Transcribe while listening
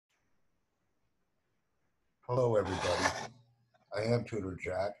Hello, everybody. I am Tutor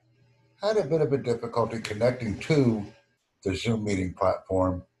Jack. Had a bit of a difficulty connecting to the Zoom meeting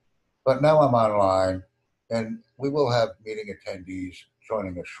platform, but now I'm online and we will have meeting attendees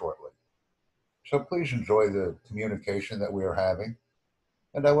joining us shortly. So please enjoy the communication that we are having.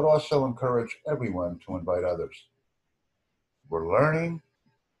 And I would also encourage everyone to invite others. We're learning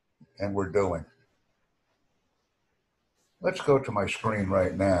and we're doing. Let's go to my screen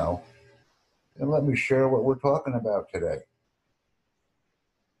right now and let me share what we're talking about today.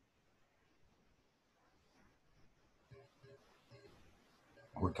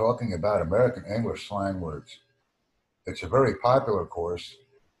 We're talking about American English slang words. It's a very popular course,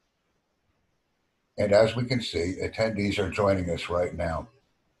 and as we can see, attendees are joining us right now.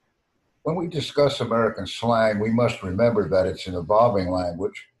 When we discuss American slang, we must remember that it's an evolving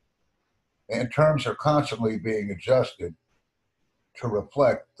language, and terms are constantly being adjusted to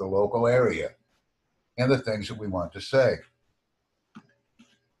reflect the local area and the things that we want to say.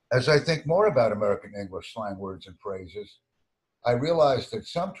 As I think more about American English slang words and phrases, I realize that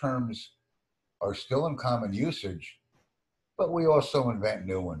some terms are still in common usage, but we also invent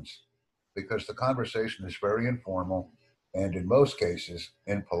new ones because the conversation is very informal and in most cases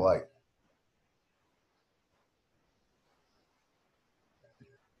impolite.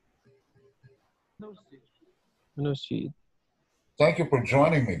 No seed. Thank you for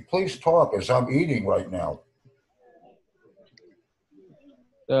joining me. Please talk as I'm eating right now.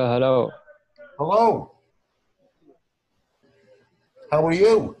 Hello. Hello. How are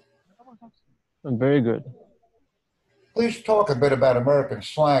you? I'm very good. Please talk a bit about American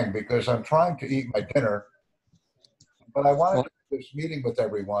slang because I'm trying to eat my dinner, but I wanted to have this meeting with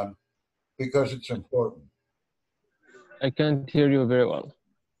everyone because it's important. I can't hear you very well.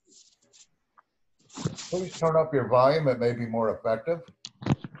 Please turn up your volume. It may be more effective.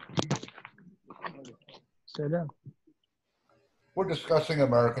 Salam. We're discussing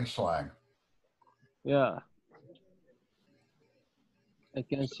American slang. Yeah. I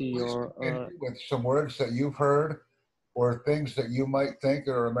can see Please your. continue with some words that you've heard or things that you might think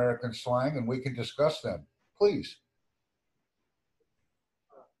are American slang, and we can discuss them. Please.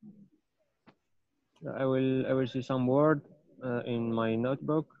 I will see some word in my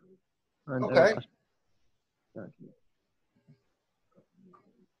notebook. And Okay.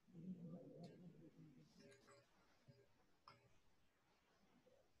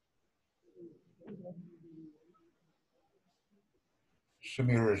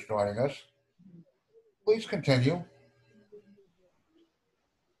 Samir is joining us. Please continue.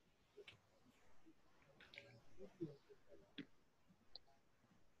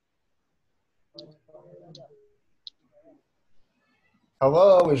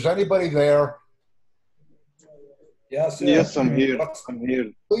 Hello, is anybody there? Yes, sir. Yes, I'm here. I'm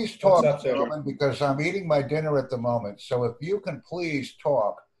here. Please talk, What's up, sir? gentlemen, because I'm eating my dinner at the moment. So if you can please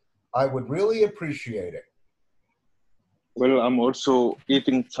talk, I would really appreciate it. Well, I'm also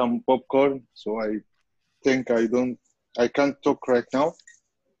eating some popcorn, so I think I can't talk right now.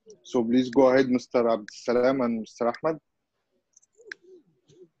 So please go ahead, Mr. Abdsalam and Mr. Ahmed.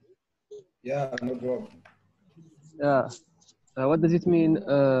 Yeah, no problem. Yeah. What does it mean?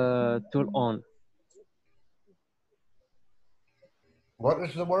 Turn on. What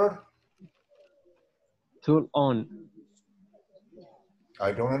is the word? Turn on.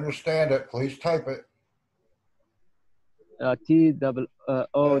 I don't understand it. Please type it.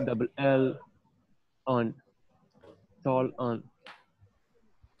 T-O-L-L on. Turn on.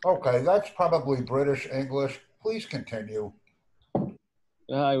 Okay, that's probably British English. Please continue.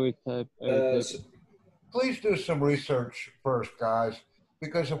 Yeah, I will type. Please do some research first, guys,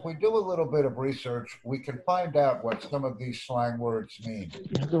 because if we do a little bit of research, we can find out what some of these slang words mean.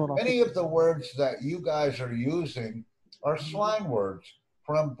 Many of the words that you guys are using are slang words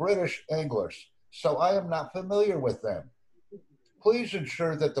from British English, so I am not familiar with them. Please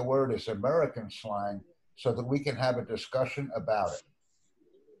ensure that the word is American slang so that we can have a discussion about it.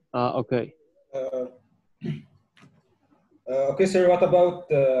 Okay. Okay, sir. What about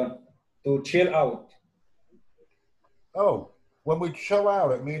to chill out? Oh, when we chill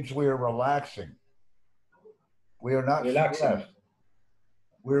out, it means we are relaxing. We are not Relaxing. stressed.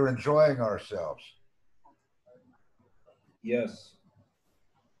 We're enjoying ourselves. Yes.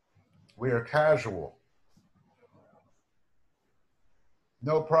 We are casual.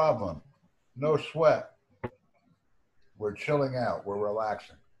 No problem. No sweat. We're chilling out. We're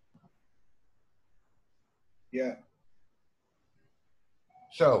relaxing. Yeah.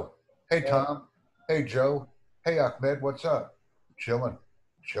 So, hey, Tom. Hey, Joe. Hey, Ahmed. What's up? Chilling.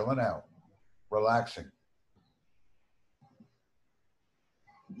 Chilling out. Relaxing.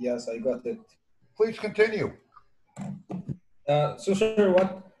 Yes, I got it. Please continue. So, sir,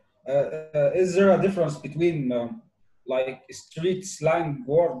 what is there a difference between like street slang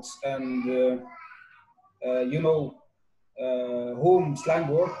words and you know home slang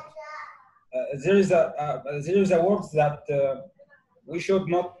words? There is a word that we should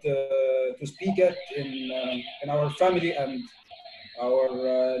not to speak it in our family and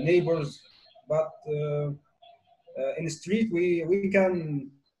our neighbors, but in the street we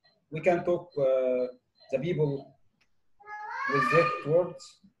can talk the people with that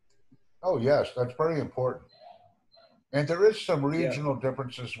words. Oh, yes, that's very important. And there is some Yeah. regional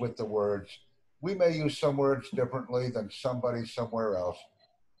differences with the words. We may use some words differently than somebody somewhere else.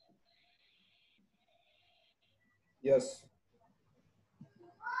 Yes.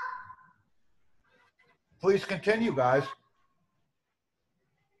 Please continue, guys.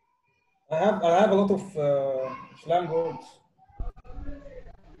 I have a lot of slang words.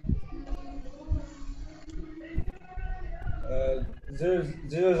 There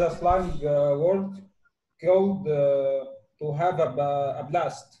is a slang word called to have a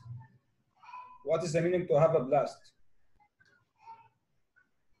blast. What is the meaning to have a blast?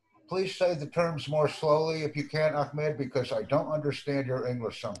 Please say the terms more slowly if you can, Ahmed, because I don't understand your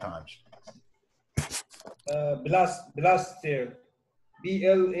English sometimes. Blaster. Blast.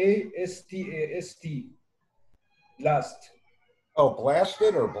 Blast. Oh,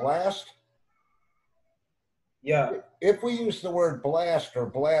 blasted or blast? Yeah. If we use the word blast or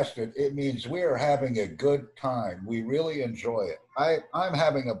blasted, it means we are having a good time. We really enjoy it. I'm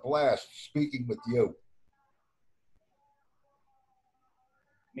having a blast speaking with you.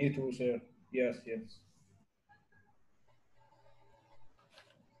 Me too, sir. Yes, yes.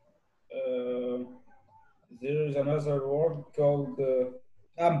 There is another word called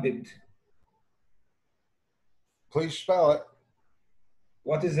ambit. Please spell it.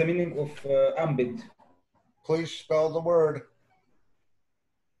 What is the meaning of ambit? Please spell the word.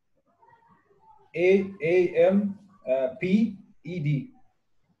 AMPED.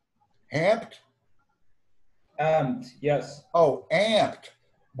 Amped? Amped, yes. Oh, amped.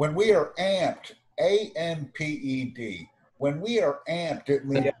 When we are amped, AMPED. When we are amped, it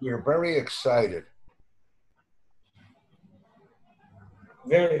means we're very excited.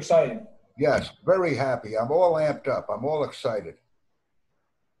 Very excited. Yes, very happy. I'm all amped up. I'm all excited.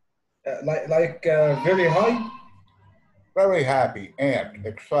 Like very high? Very happy, amped,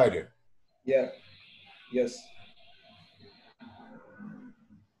 excited. Yeah, yes.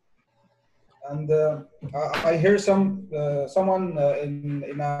 And I hear someone in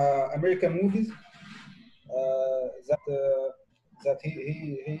American movies that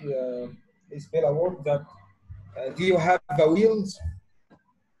he spell a word that do you have the wheels?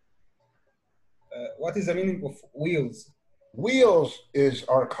 What is the meaning of wheels? Wheels is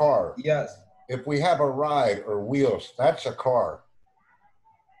our car. Yes. If we have a ride or wheels, that's a car.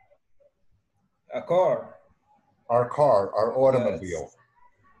 A car. Our car, our automobile. Yes.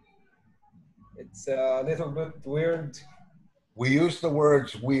 It's a little bit weird. We use the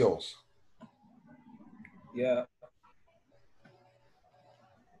words wheels. Yeah.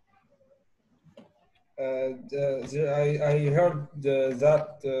 I heard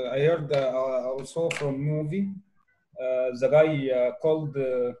I heard also from movie the guy called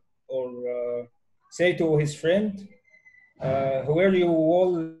or say to his friend where you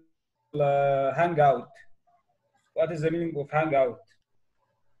all hang out. What is the meaning of hang out?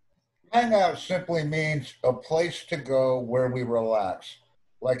 Hangout simply means a place to go where we relax,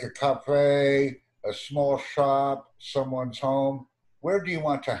 like a cafe, a small shop, someone's home. Where do you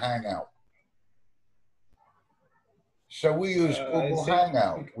want to hang out? So we use Google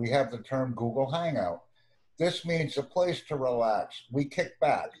Hangout. We have the term Google Hangout. This means a place to relax. We kick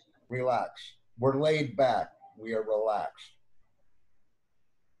back, relax. We're laid back. We are relaxed.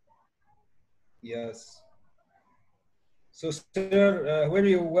 Yes. So, sir, where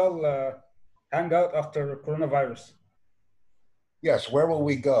you will hang out after coronavirus? Yes, where will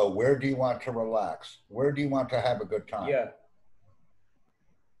we go? Where do you want to relax? Where do you want to have a good time? Yeah.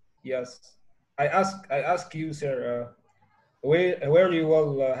 Yes. I ask you, sir, where you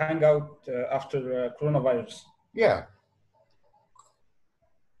will hang out after coronavirus? Yeah.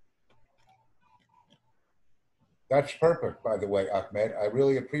 That's perfect, by the way, Ahmed. I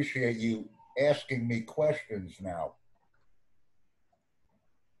really appreciate you asking me questions now.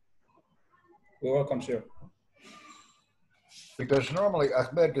 You're welcome, sir. Because normally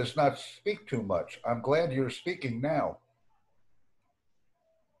Ahmed does not speak too much. I'm glad you're speaking now.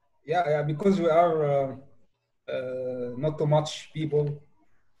 Yeah, because we are not too much people.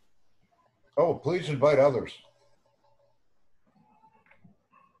 Oh, please invite others.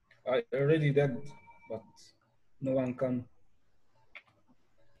 I already did, but No one can.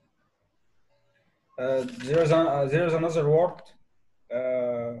 There's another word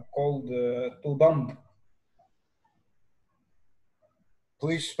called to dump.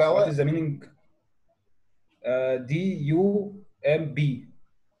 Please spell What it. is the meaning? D-U-M-B.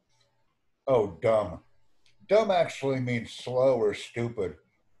 Oh, dumb. Dumb actually means slow or stupid.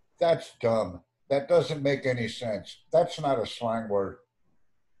 That's dumb. That doesn't make any sense. That's not a slang word.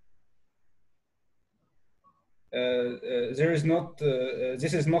 There is not.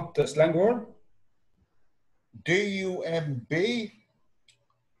 This is not a slang word. D-U-M-B?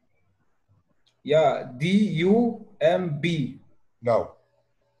 Yeah, D-U-M-B. No.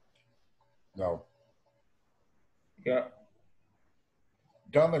 No. Yeah,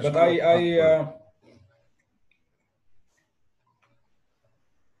 Dumb is but not a slang word.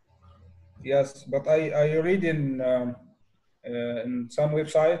 Yes, but I read in some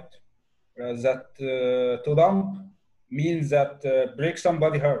website that to dump means that break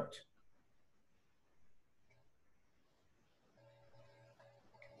somebody heart.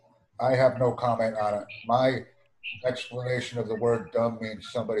 I have no comment on it. My explanation of the word dumb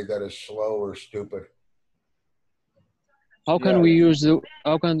means somebody that is slow or stupid. How can Yeah. we use the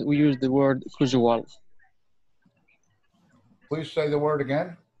word casual? Please say the word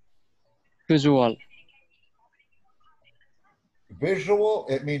again. Casual. Visual,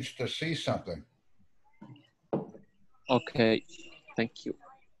 it means to see something. Okay, thank you.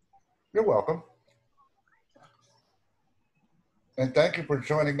 You're welcome. And thank you for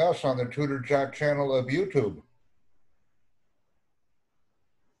joining us on the Tutor Jack channel of YouTube.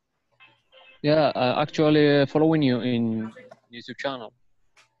 Yeah, actually following you in YouTube channel.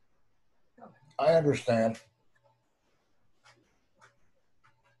 I understand.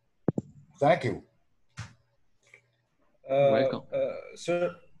 Thank you. Welcome.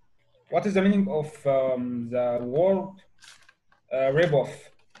 Sir, what is the meaning of the word rip-off?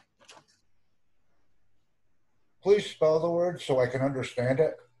 Please spell the word so I can understand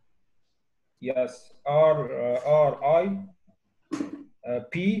it. Yes, R-I-P-O-F-F.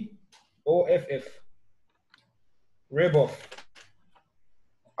 Rip-off.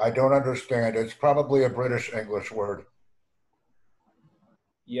 I don't understand. It's probably a British English word.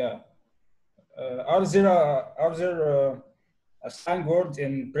 Yeah. Are there a slang word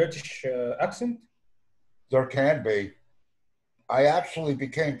in British accent? There can be. I actually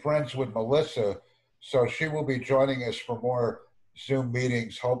became friends with Melissa, so she will be joining us for more Zoom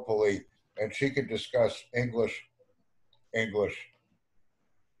meetings, hopefully, and she can discuss English,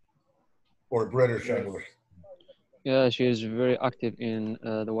 or British Yes. English. Yeah, she is very active in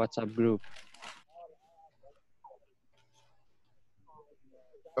the WhatsApp group.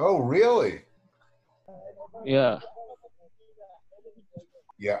 Oh, really? Yeah.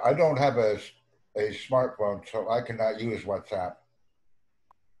 Yeah, I don't have a smartphone, so I cannot use WhatsApp.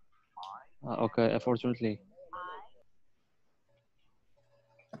 Okay, unfortunately.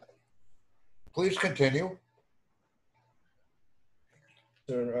 Please continue.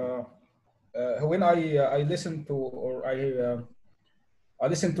 Sir, when I listen to or I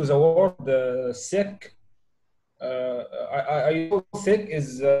listen to the word sick, I know sick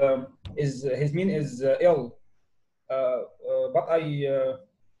is his mean is ill, but I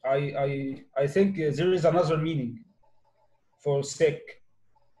think there is another meaning for sick.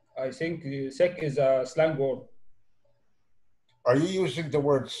 I think sick is a slang word. Are you using the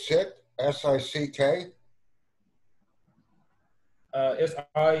word sick, S-I-C-K?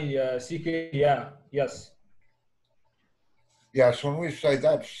 S-I-C-K, yeah, yes. Yes, when we say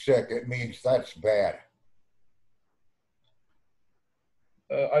that's sick, it means that's bad.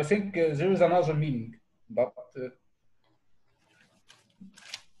 I think there is another meaning, but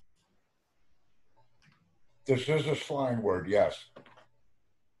This is a slang word, yes.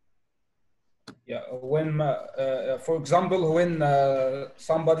 yeah, when for example, when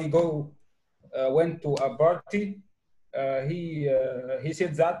somebody went to a party, he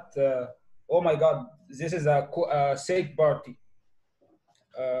said that oh my God, this is a sick party,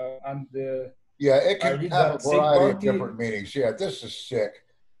 and Yeah, it I can read have a that sick variety of party. different meanings. Yeah, this is sick.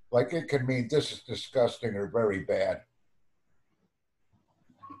 Like it can mean this is disgusting or very bad.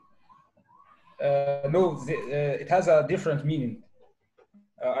 No, it has a different meaning.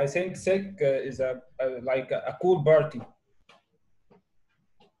 I think sick is like a cool party.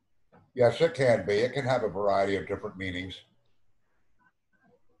 Yes, it can be. It can have a variety of different meanings.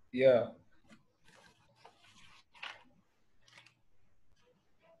 Yeah.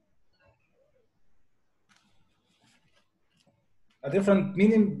 A different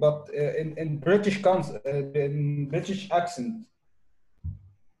meaning, but in British accent.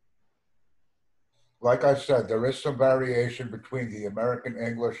 Like I said, there is some variation between the American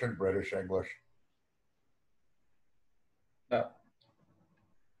English and British English. Yeah.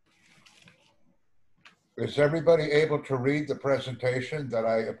 Is everybody able to read the presentation that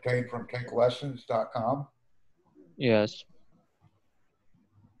I obtained from takelessons.com? Yes.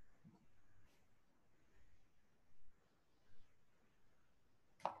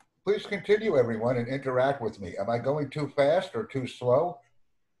 Please continue, everyone, and interact with me. Am I going too fast or too slow?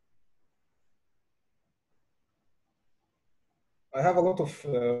 I have a lot of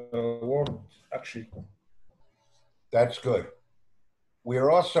words actually. That's good. We are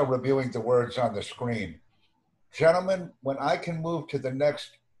also reviewing the words on the screen. Gentlemen, when I can move to the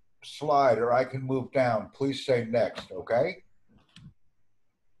next slide or I can move down, please say next, okay?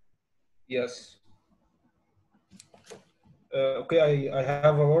 Yes. Okay, I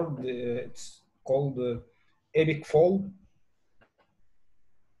have a word. It's called epic fall.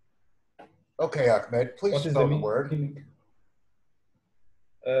 Okay, Ahmed, please What is spell the the word. meaning?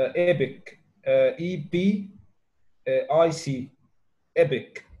 Epic. EPIC.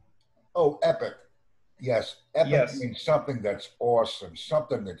 Epic. Oh, epic. Yes, epic Yes. means something that's awesome,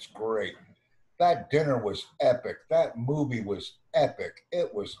 something that's great. That dinner was epic. That movie was epic.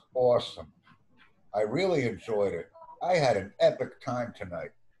 It was awesome. I really enjoyed it. I had an epic time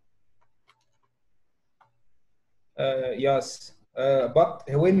tonight. Yes. But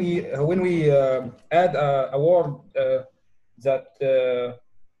when we add a word that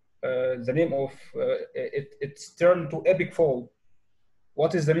the name of it's turned to epic fall.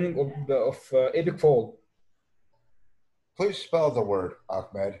 What is the meaning of epic fall? Please spell the word,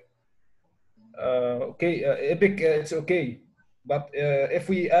 Ahmed. Okay, epic. It's okay, but if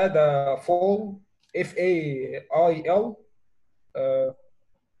we add a fall, FAIL,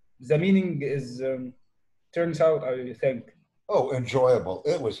 the meaning is turns out, I think. Oh, enjoyable.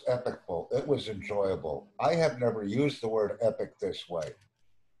 It was epicful. It was enjoyable. I have never used the word epic this way.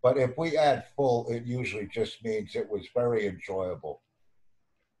 But if we add full, it usually just means it was very enjoyable.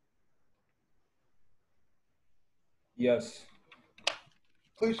 Yes.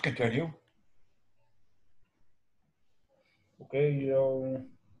 Please continue. Okay.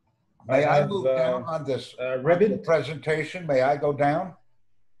 May I have, move down on this Rabbit. presentation? May I go down?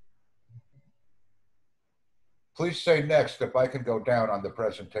 Please say next if I can go down on the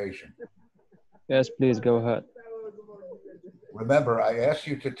presentation. Yes, please go ahead. Remember, I asked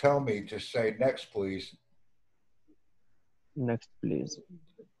you to tell me to say next, please. Next, please.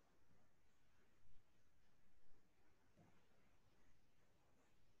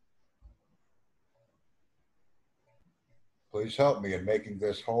 Please help me in making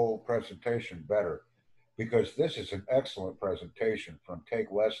this whole presentation better, because this is an excellent presentation from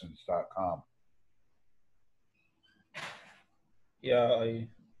takelessons.com. Yeah,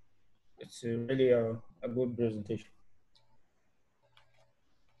 it's really a good presentation.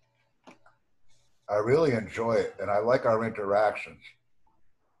 I really enjoy it, and I like our interactions.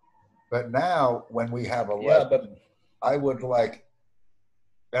 But now, when we have a lesson, I would like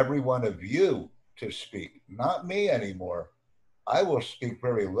every one of you to speak, not me anymore. I will speak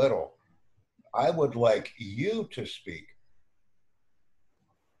very little. I would like you to speak.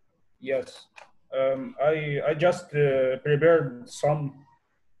 Yes, I just prepared some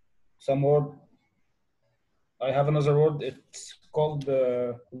word. I have another word. It's called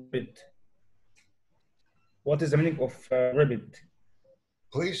rabbit. What is the meaning of rabbit?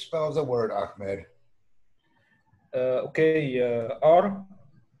 Please spell the word, Ahmed. Okay,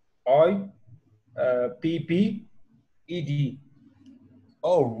 RIPPED.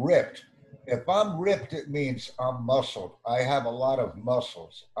 Oh, ripped. If I'm ripped, it means I'm muscled. I have a lot of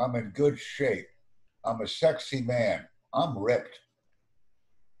muscles. I'm in good shape. I'm a sexy man. I'm ripped.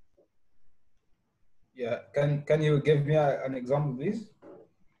 Yeah, can you give me an example, please?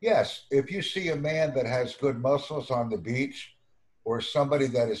 Yes, if you see a man that has good muscles on the beach or somebody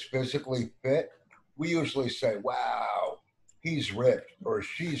that is physically fit, we usually say, wow, he's ripped or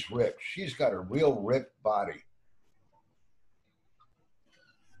she's ripped. She's got a real ripped body.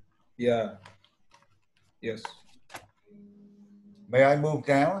 Yeah. Yes. May I move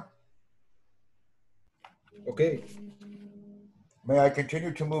down? Okay. May I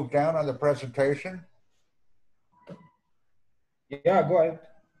continue to move down on the presentation? Yeah, go ahead.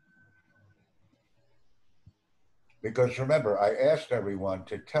 Because remember, I asked everyone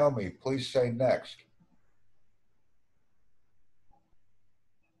to tell me, please say next.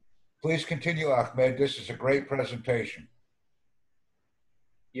 Please continue, Ahmed. This is a great presentation.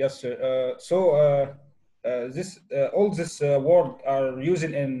 Yes, sir. So this all this word are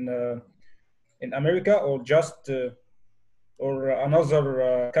using in America or just or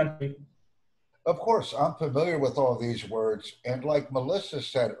another country? Of course, I'm familiar with all these words. And like Melissa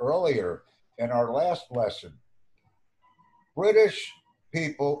said earlier in our last lesson, British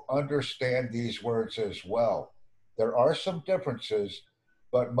people understand these words as well. There are some differences,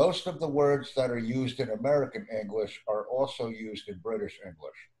 but most of the words that are used in American English are also used in British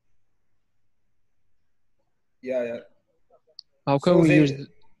English. Yeah, yeah. How can So we use?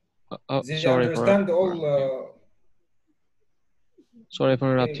 they Sorry understand all. sorry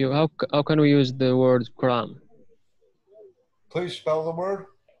for interrupt Okay. you. How can we use the word cram? Please spell the word.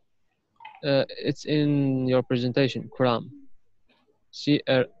 It's in your presentation. Cram.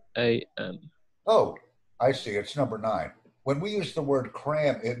 CRAM. Oh, I see. It's number 9. When we use the word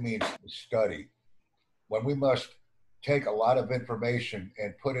cram, it means to study. When we must take a lot of information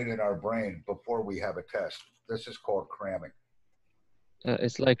and put it in our brain before we have a test. This is called cramming.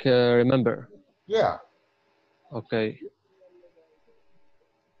 It's like remember. Yeah. Okay.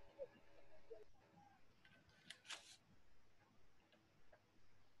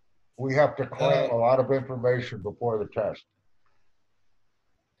 We have to cram a lot of information before the test.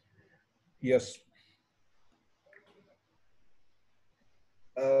 Yes.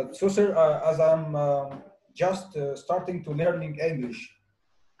 So, sir, as I'm just starting to learning English,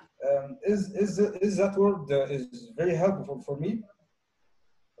 is that word is very helpful for me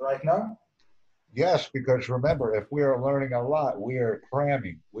right now? Yes, because remember, if we are learning a lot, we are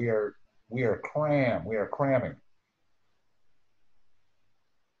cramming. We are cramming.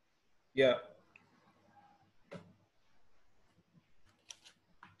 Yeah.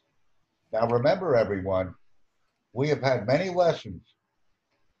 Now remember, everyone, we have had many lessons.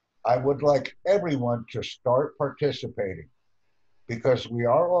 I would like everyone to start participating because we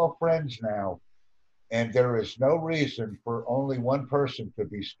are all friends now, and there is no reason for only one person to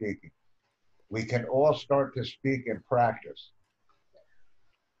be speaking. We can all start to speak and practice.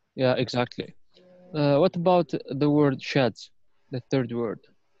 Yeah, exactly. What about the word sheds? The third word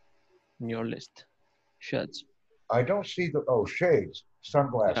in your list. Sheds. I don't see the, oh, shades,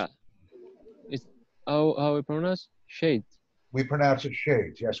 sunglasses. Yeah. It's how we pronounce shade. We pronounce it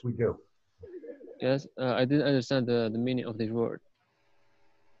shades. Yes, we do. Yes, I didn't understand the meaning of this word.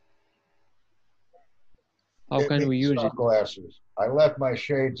 How It can we means use it? sunglasses. I left my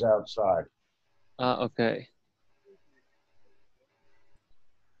shades outside. Okay.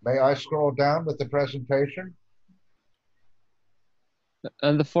 May I scroll down with the presentation?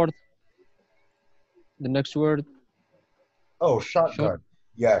 And the fourth, the next word, Oh, shotgun.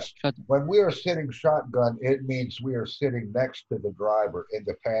 Yes. shot. When we are sitting shotgun, it means we are sitting next to the driver in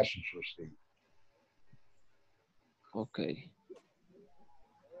the passenger seat. Okay.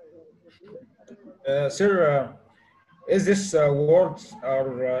 Sir, is this words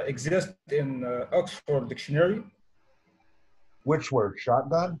are exist in Oxford Dictionary? Which word?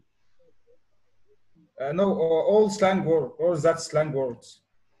 Shotgun? No, all slang word, or that slang words.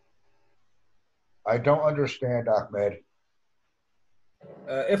 I don't understand, Ahmed.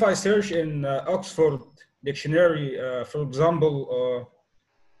 If I search in Oxford Dictionary, for example,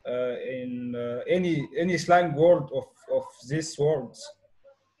 in any slang word of these words,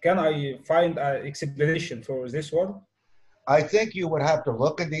 can I find an explanation for this word? I think you would have to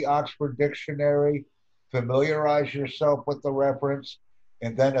look in the Oxford Dictionary, familiarize yourself with the reference,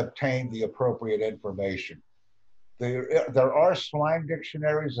 and then obtain the appropriate information. There are slang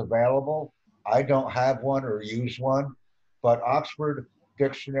dictionaries available. I don't have one or use one, but Oxford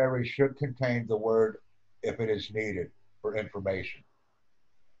Dictionary should contain the word if it is needed for information.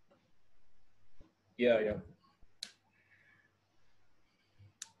 Yeah, yeah.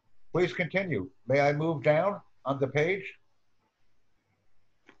 Please continue. May I move down on the page?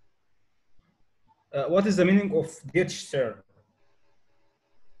 What is the meaning of ditch, sir?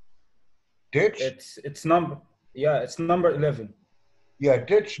 Ditch? It's number, yeah, it's number 11. Yeah,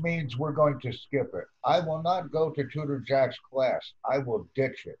 ditch means we're going to skip it. I will not go to Tutor Jack's class. I will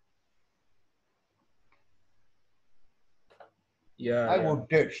ditch it. Yeah, I yeah. will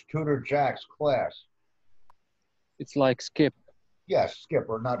ditch Tutor Jack's class. It's like skip. Yes, skip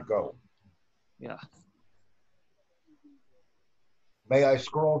or not go. Yeah. May I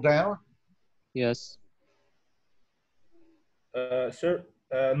scroll down? Yes. Sir,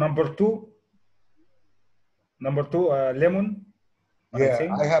 number two, lemon, I Yeah,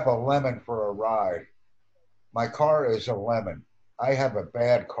 think. I have a lemon for a ride. My car is a lemon. I have a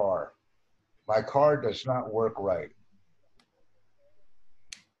bad car. My car does not work right.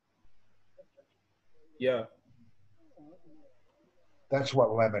 Yeah. That's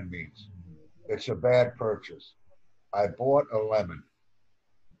what lemon means. It's a bad purchase. I bought a lemon.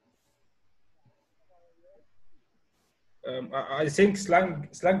 I think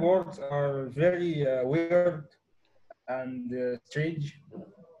slang words are very weird and strange.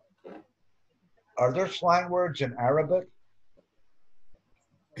 Are there slang words in Arabic?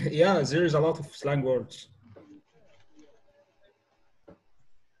 Yeah, there is a lot of slang words.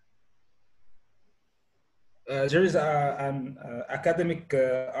 There is an academic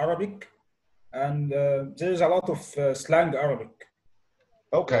Arabic, and there is a lot of slang Arabic.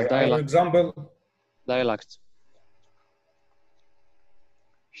 Okay, For example, Dialects.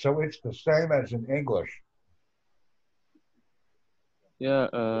 so it's the same as in English. Yeah,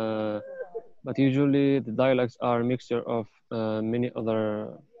 but usually the dialects are a mixture of many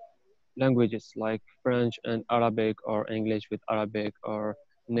other languages like French and Arabic, or English with Arabic, or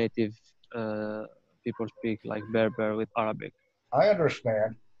native people speak like Berber with Arabic. I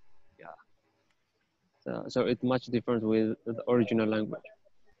understand. Yeah, so it's much different with the original language.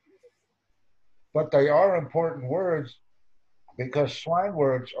 But they are important words because slang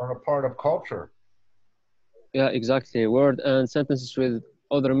words are a part of culture. Yeah, exactly. Word and sentences with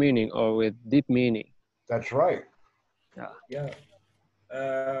other meaning or with deep meaning. That's right. yeah.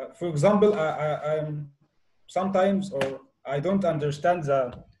 For example, I'm sometimes or I don't understand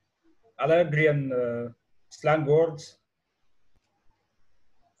the Alabrian slang words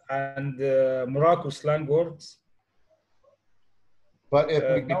and Morocco slang words But if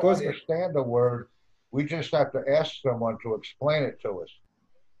we don't because understand the word, we just have to ask someone to explain it to us.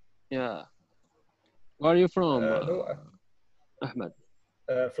 Yeah. Where are you from, no, Ahmed?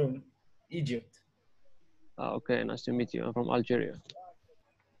 from Egypt. Okay, nice to meet you. I'm from Algeria.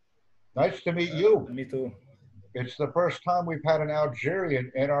 Nice to meet you. Me too. It's the first time we've had an Algerian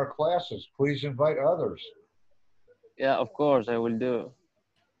in our classes. Please invite others. Yeah, of course, I will do.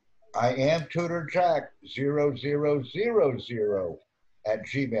 I am Tutor Jack 0000 at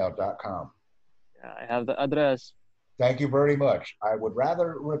gmail.com. Yeah, I have the address. Thank you very much. I would rather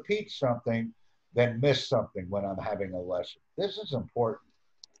repeat something than miss something when I'm having a lesson. This is important.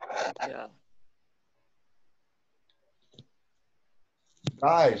 Yeah.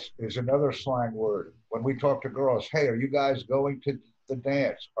 Guys is another slang word. When we talk to girls, hey, are you guys going to the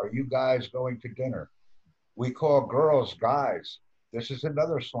dance? Are you guys going to dinner? We call girls guys. This is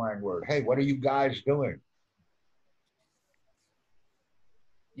another slang word. Hey, what are you guys doing?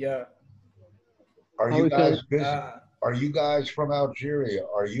 Yeah. Are How you we guys can- busy? Are you guys from Algeria?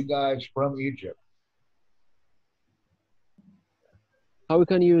 Are you guys from Egypt? How we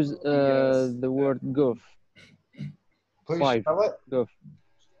can use Yes. the word goof? Please Five. spell it. Goof.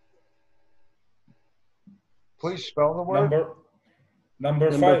 Please spell the word. Number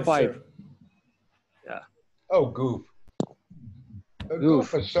Number five, sir. Oh, goof. A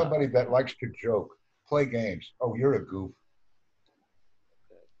goof Goof. is somebody that likes to joke, play games. Oh, you're a goof.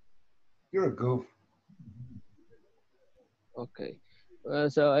 You're a goof. Okay.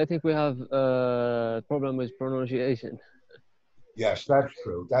 So I think we have a problem with pronunciation. Yes, that's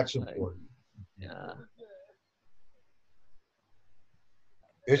true. That's important. Yeah.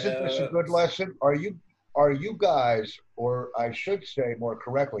 Isn't this a good lesson? Are you guys, or I should say more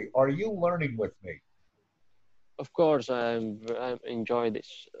correctly, are you learning with me? Of course, I'm enjoy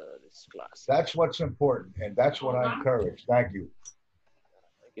this class. That's what's important, and that's what I encourage. Thank you.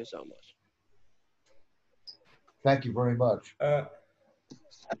 Thank you so much. Thank you very much. Uh,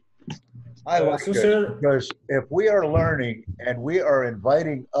 I like so, this sir- because if we are learning and we are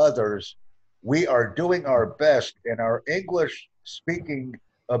inviting others, we are doing our best, and our English speaking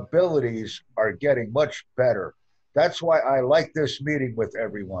abilities are getting much better. That's why I like this meeting with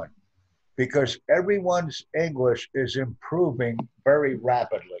everyone, because everyone's English is improving very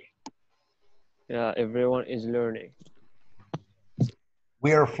rapidly. Yeah, everyone is learning.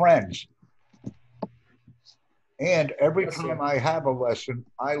 We are friends. And every Yes, sir. time I have a lesson,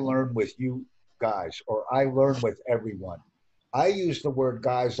 I learn with you guys, or I learn with everyone. I use the word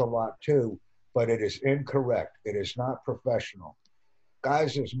guys a lot too, but it is incorrect. It is not professional.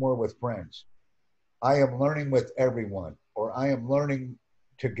 Guys is more with friends. I am learning with everyone, or I am learning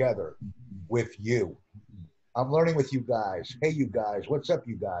together with you. I'm learning with you guys. Hey, you guys, what's up,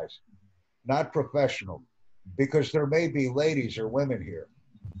 you guys? Not professional, because there may be ladies or women here.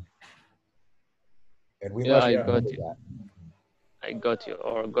 And we Yeah, must I remember got you. that. I got you,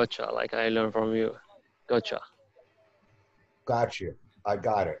 or gotcha, like I learned from you. Gotcha. Gotcha. I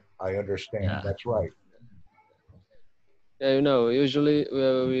got it. I understand. Yeah. That's right. Yeah, you know, usually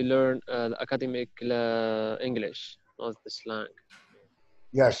we learn the academic English, not the slang.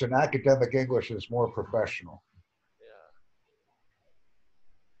 Yes, and academic English is more professional. Yeah.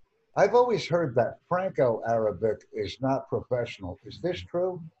 I've always heard that Franco-Arabic is not professional. Is this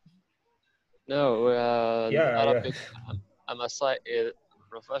true? No, the Yeah, yeah. Arabic, I'm a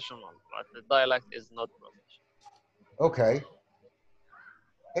professional, but the dialect is not professional. Okay.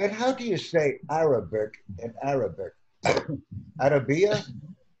 And how do you say Arabic in Arabic? Arabia?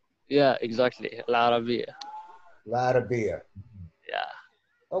 Yeah, exactly. العربية. La Arabia. Yeah.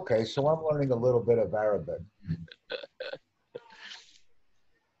 Okay, so I'm learning a little bit of Arabic.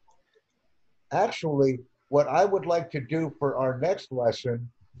 Actually, what I would like to do for our next lesson,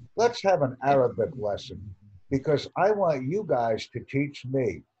 let's have an Arabic lesson because I want you guys to teach me.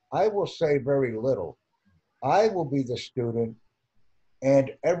 I will say very little. I will be the student and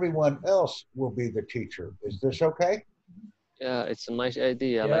everyone else will be the teacher. Is this okay? Yeah, it's a nice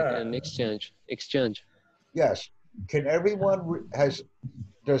idea, like Yeah, an exchange. Exchange. Yes. Can everyone has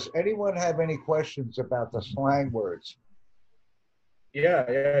does anyone have any questions about the slang words? yeah,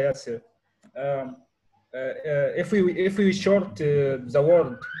 yeah, yes. If we short the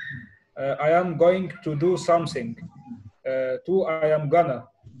word, I am going to do something. To I am gonna.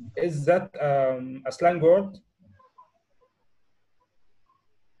 Is that a slang word?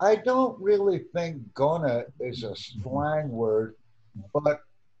 I don't really think gonna is a slang word, but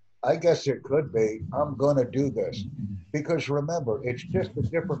I guess it could be. I'm going to do this. Because remember, it's just a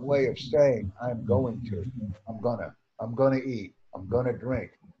different way of saying I'm going to. I'm going to. I'm going to eat. I'm going to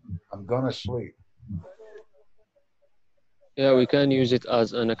drink. I'm going to sleep. Yeah, we can use it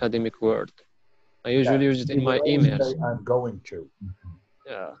as an academic word. I Yeah, usually use it you in would my always emails. say I'm going to.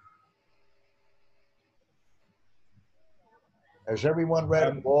 Yeah. Has everyone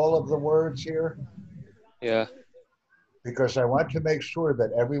read all of the words here? Yeah. Because I want to make sure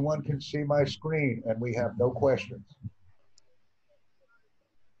that everyone can see my screen and we have no questions.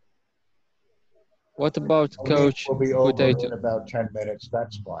 What about Our meeting Coach will be over Potato? in about 10 minutes.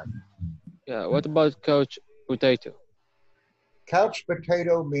 That's fine. Yeah. What about Coach Potato? Couch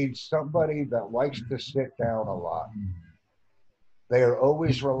potato means somebody that likes to sit down a lot. They are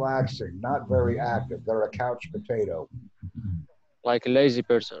always relaxing, not very active. They're a couch potato. Like a lazy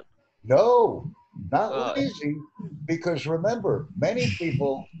person. No, not Uh, lazy, because remember, many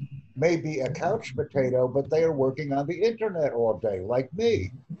people may be a couch potato, but they are working on the internet all day, like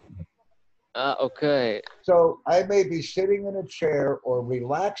me. okay. So I may be sitting in a chair or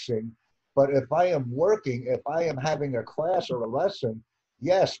relaxing, but if I am working, if I am having a class or a lesson,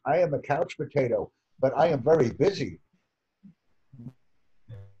 yes, I am a couch potato, but I am very busy.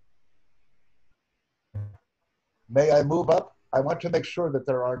 May I move up? I want to make sure that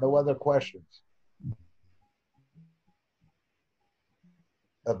there are no other questions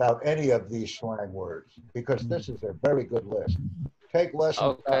about any of these slang words, because this is a very good list. Take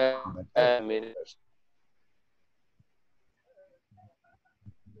lessons. Okay. I mean,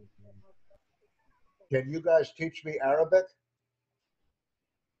 Can you guys teach me Arabic?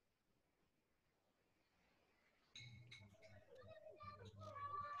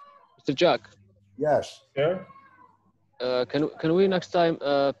 Mr. Jack, Yes. Sure. can we next time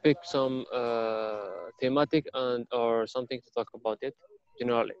pick some thematic and or something to talk about it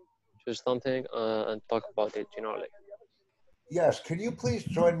generally? Choose something and talk about it generally. Yes. Can you please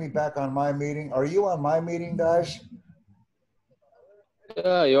join me back on my meeting? Are you on my meeting, guys?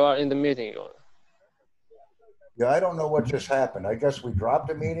 Yeah, you are in the meeting. Yeah, I don't know what just happened. I guess we dropped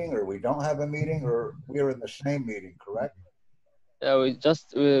a meeting or we don't have a meeting or we're in the same meeting, correct? Yeah,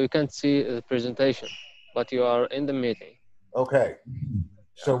 we can't see the presentation, but you are in the meeting. Okay.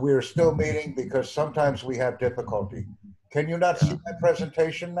 So we're still meeting because sometimes we have difficulty. Can you not see my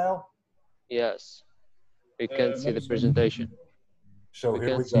presentation now? Yes, we can see No, the sir. presentation. So We here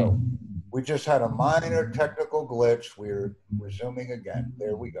can we see. go. We just had a minor technical glitch. We're resuming again.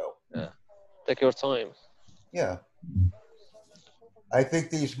 There we go. Yeah. Take your time. Yeah. I think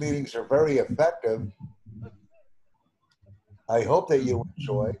these meetings are very effective. I hope that you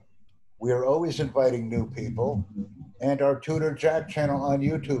enjoy. We are always inviting new people. And our Tutor Jack channel on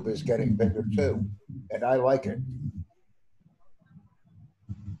YouTube is getting bigger too. And I like it.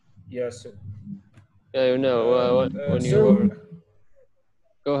 Yes, sir. Yeah, you know when you Sir, were.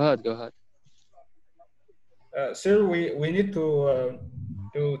 Go ahead. Go ahead. sir, we need to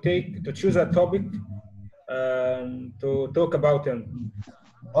choose a topic to talk about him.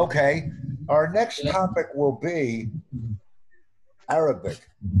 Okay. Our next topic will be Arabic.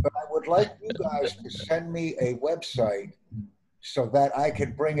 But I would like you guys to send me a website so that I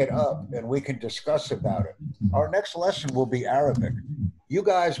can bring it up and we can discuss about it. Our next lesson will be Arabic. You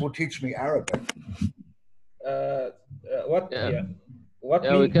guys will teach me Arabic. What? Yeah. Yeah. What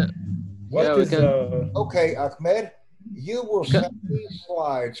Yeah, we mean? can. What Yeah, we is? can. Okay, Ahmed, you will Okay. send me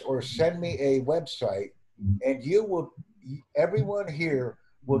slides or send me a website, and everyone here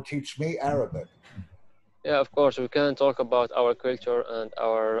will teach me Arabic. Yeah, of course, we can talk about our culture and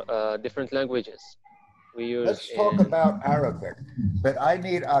our different languages we use. Let's talk about Arabic, but I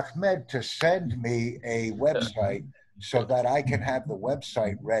need Ahmed to send me a website so that I can have the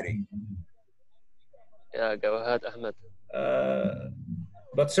website ready. Yeah, go ahead, Ahmed.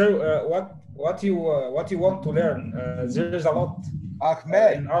 But sir, what you want to learn? There is a lot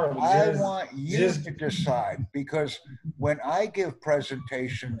Ahmed, in Arabic. I want you to decide, because when I give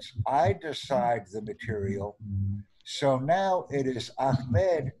presentations, I decide the material. So now it is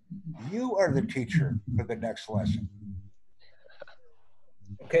Ahmed, you are the teacher for the next lesson.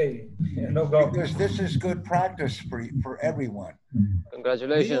 Okay, no problem. Because this is good practice for everyone.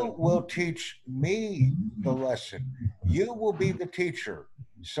 Congratulations. You will teach me the lesson. You will be the teacher.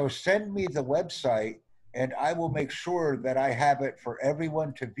 So send me the website and I will make sure that I have it for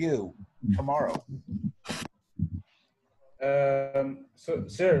everyone to view tomorrow. So,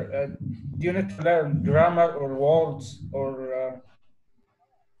 sir, do you need to learn grammar or words or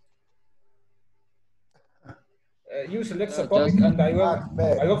you select the topic and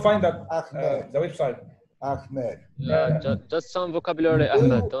I will find that the website. Ahmed. Yeah, just some vocabulary,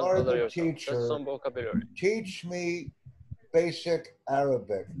 Ahmed. Don't bother yourself. Just some vocabulary. Teach me basic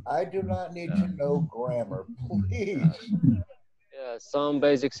Arabic. I do not need to know grammar, please. Yeah, some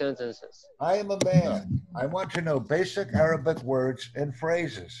basic sentences. I am a man. I want to know basic Arabic words and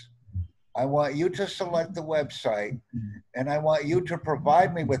phrases. I want you to select the website and I want you to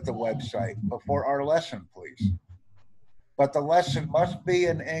provide me with the website before our lesson, please. But the lesson must be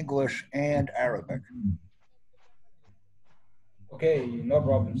in English and Arabic. Okay, no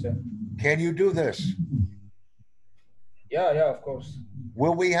problem, sir. Can you do this? Yeah, of course.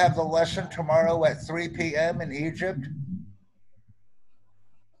 Will we have the lesson tomorrow at 3 p.m. in Egypt?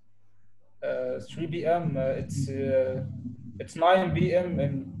 3 p.m. It's 9 p.m.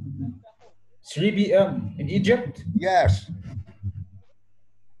 in 3 p.m. in Egypt. Yes.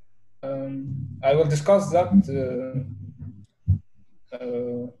 I will discuss that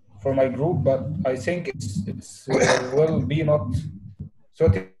for my group, but I think it's will be not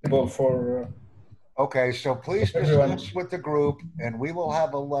suitable for. Okay, so please discuss with the group, and we will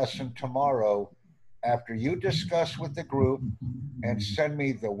have a lesson tomorrow after you discuss with the group and send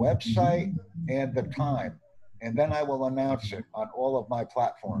me the website and the time, and then I will announce it on all of my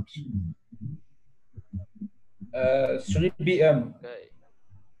platforms. 3 p.m. Okay.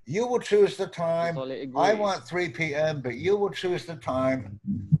 You will choose the time. Totally I want 3 p.m., but you will choose the time,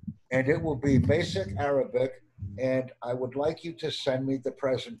 and it will be basic Arabic, and I would like you to send me the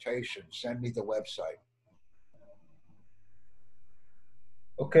presentation, send me the website.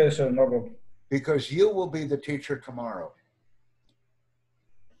 Okay, sir, no problem. Because you will be the teacher tomorrow.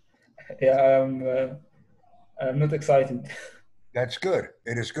 Yeah, I'm not excited. That's good.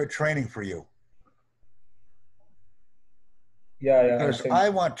 It is good training for you. Yeah. Because I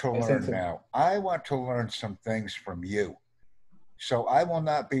want to learn now. I want to learn some things from you. So I will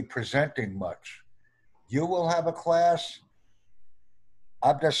not be presenting much. You will have a class.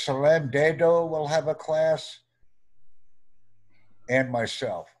 Abdesalam Dedo will have a class. And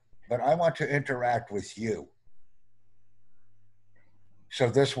myself. But I want to interact with you. So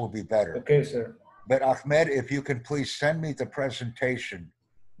this will be better. Okay, sir. But Ahmed, if you can please send me the presentation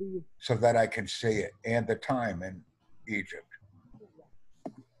so that I can see it and the time in Egypt.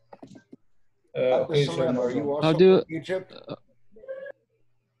 Okay, sir. Are you also from Egypt?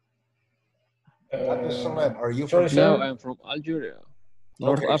 Abdesalam, are you from? No, I'm from Algeria,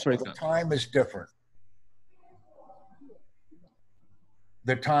 North Africa. So the time is different.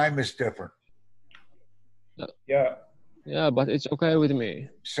 The time is different. Yeah, but it's okay with me.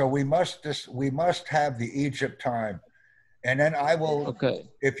 So we must have the Egypt time, and then I will. Okay.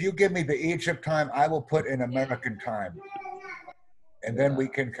 If you give me the Egypt time, I will put in American time, and then we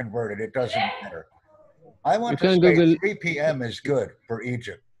can convert it. It doesn't matter. I want to say Google, 3 p.m. is good for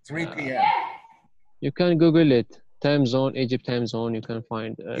Egypt. 3 p.m. You can Google it. Time zone, Egypt time zone. You can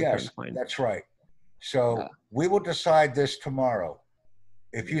find. Yes, that's right. So we will decide this tomorrow.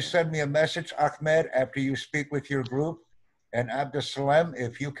 If you send me a message, Ahmed, after you speak with your group, and Abdesalam,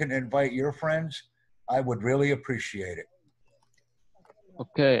 if you can invite your friends, I would really appreciate it.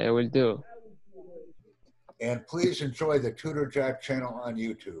 Okay, I will do. And please enjoy the Tutor Jack channel on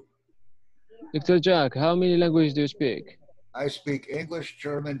YouTube. Dr. Jack, how many languages do you speak? I speak English,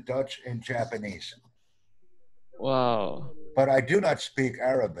 German, Dutch, and Japanese. Wow. But I do not speak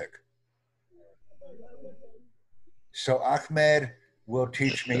Arabic. So Ahmed will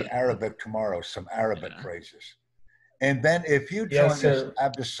teach me Arabic tomorrow, some Arabic phrases. And then if you join us,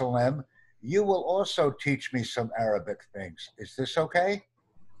 Abdesalam, you will also teach me some Arabic things. Is this okay?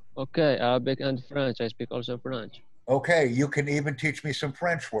 Okay, Arabic and French. I speak also French. Okay, you can even teach me some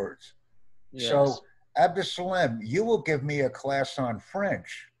French words. Yes. So, Abdussalam, you will give me a class on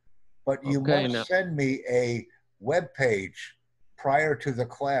French, but you Okay, must now. send me a web page prior to the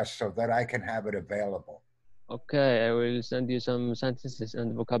class so that I can have it available. Okay, I will send you some sentences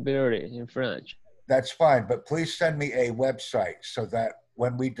and vocabulary in French. That's fine, but please send me a website so that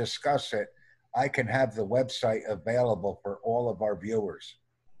when we discuss it, I can have the website available for all of our viewers.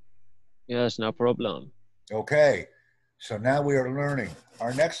 Yes, no problem. Okay, so now we are learning.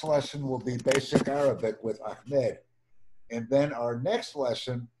 Our next lesson will be basic Arabic with Ahmed. And then our next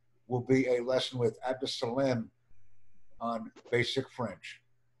lesson will be a lesson with Abdussalam on basic French.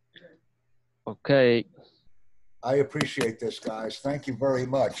 Okay, I appreciate this, guys. Thank you very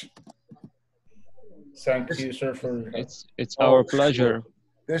much. Thank you, sir, for your help. it's Oh, our pleasure. sure.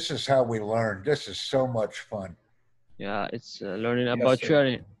 This is how we learn. This is so much fun. Yeah, it's learning Yes, about sir.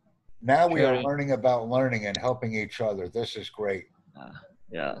 sharing. Now we are Sharing. learning about learning and helping each other. This is great.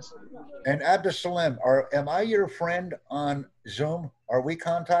 Yes. And Abdussalam, am I your friend on Zoom? Are we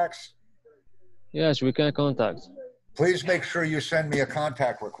contacts? Yes, we can contact. Please make sure you send me a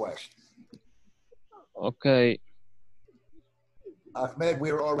contact request. Okay. Ahmed,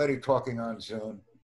 we were already talking on Zoom.